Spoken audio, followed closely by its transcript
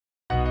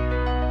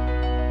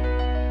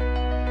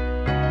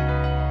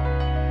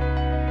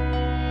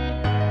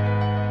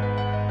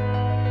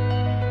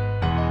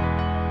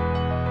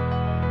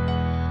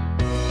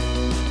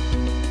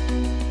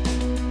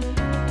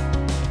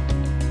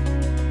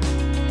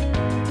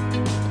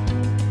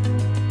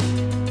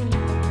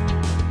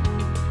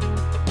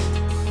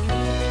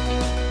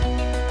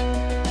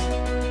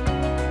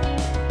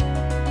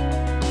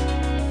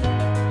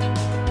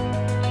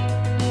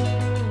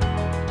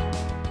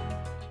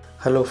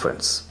Hello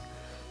friends,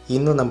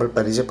 ഇന്ന് നമ്മൾ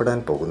പരിചയപ്പെടാൻ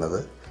പോകുന്നത്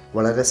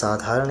വളരെ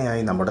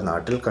സാധാരണയായി നമ്മുടെ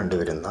നാട്ടിൽ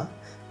കണ്ടുവരുന്ന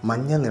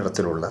മഞ്ഞ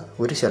നിറത്തിലുള്ള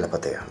ഒരു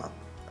ശലഭത്തെയാണ്.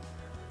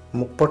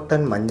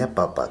 മുപ്പൊട്ടൻ മഞ്ഞ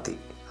പാപ്പാത്തി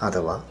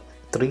അഥവാ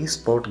 3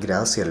 സ്പോട്ട്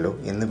ഗ്രാസ് യെല്ലോ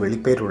എന്ന്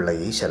വിളിപ്പേരുള്ള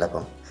ഈ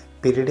ശലഭം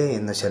പിരിഡേ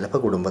എന്ന ശലഭ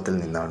കുടുംബത്തിൽ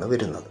നിന്നാണ്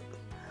വരുന്നത്.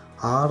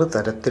 6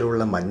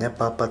 തരത്തിലുള്ള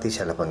മഞ്ഞപ്പാപ്പാത്തി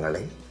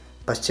ശലഭങ്ങളെ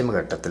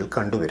പശ്ചിമഘട്ടത്തിൽ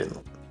കണ്ടുവരുന്നു.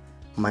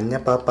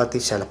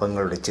 മഞ്ഞപ്പാപ്പാത്തി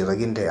ശലഭങ്ങളുടെ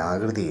ചിറകിൻ്റെ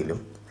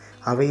ആകൃതിയിലും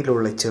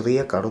അവയിലുള്ള ചെറിയ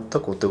കറുത്ത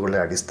കുത്തുകളുടെ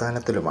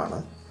അടിസ്ഥാനത്തിലുമാണ്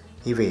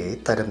ഇവയെ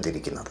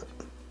തരംതിരിക്കുന്നത്.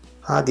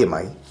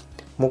 ആദ്യമായി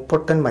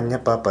മുപ്പൊട്ടൻ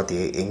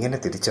മഞ്ഞപ്പാപ്പാത്തിയെ എങ്ങനെ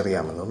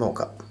തിരിച്ചറിയാമെന്ന്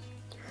നോക്കാം.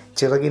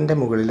 ചിറകിൻ്റെ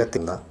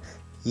മുകളിലെത്തുന്ന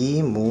ഈ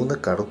 3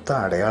 കറുത്ത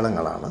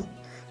അടയാളങ്ങളാണ്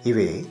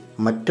ഇവയെ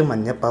മറ്റു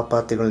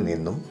മഞ്ഞപ്പാപ്പാത്തികളിൽ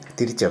നിന്നും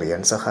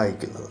തിരിച്ചറിയാൻ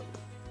സഹായിക്കുന്നത്.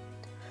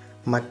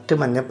 മറ്റ്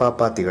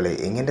മഞ്ഞപ്പാപ്പാത്തികളെ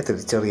എങ്ങനെ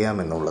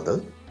തിരിച്ചറിയാമെന്നുള്ളത്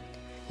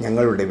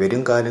ഞങ്ങളുടെ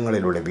വരും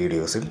കാലങ്ങളിലുള്ള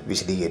വീഡിയോസിൽ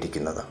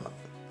വിശദീകരിക്കുന്നതാണ്.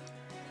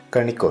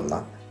 കണിക്കൊന്ന,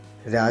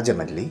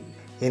 രാജമല്ലി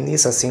എന്നീ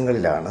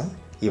സസ്യങ്ങളിലാണ്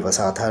ഇവ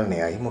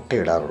സാധാരണയായി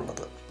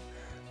മുട്ടയിടാറുള്ളത്.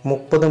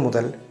 30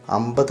 മുതൽ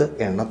 50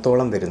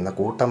 എണ്ണത്തോളം വരുന്ന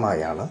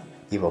കൂട്ടമായാണ്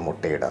ഇവ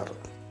മുട്ടയിടാറ്.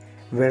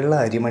 വെള്ള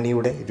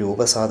അരിമണിയുടെ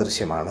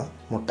രൂപസാദൃശ്യമാണ്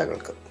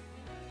മുട്ടകൾക്ക്.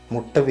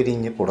 മുട്ട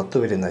വിരിഞ്ഞ് പുറത്തു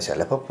വരുന്ന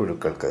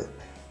ശലഭപ്പുഴുക്കൾക്ക്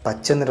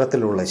പച്ച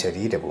നിറത്തിലുള്ള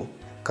ശരീരവും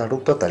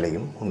കറുത്ത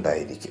തലയും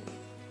ഉണ്ടായിരിക്കും.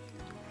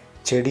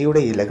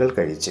 ചെടിയുടെ ഇലകൾ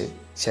കഴിച്ച്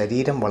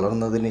ശരീരം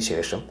വളർന്നതിന്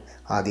ശേഷം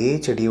അതേ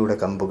ചെടിയുടെ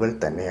കമ്പുകൾ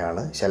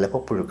തന്നെയാണ്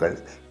ശലഭപ്പുഴുക്കൾ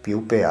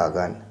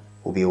പ്യൂപ്പയാകാൻ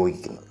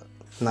ഉപയോഗിക്കുന്നത്.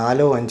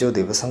 4-5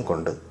 ദിവസം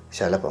കൊണ്ട്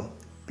ശലഭം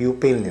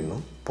പ്യൂപ്പയിൽ നിന്നും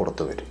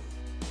പുറത്തു വരും.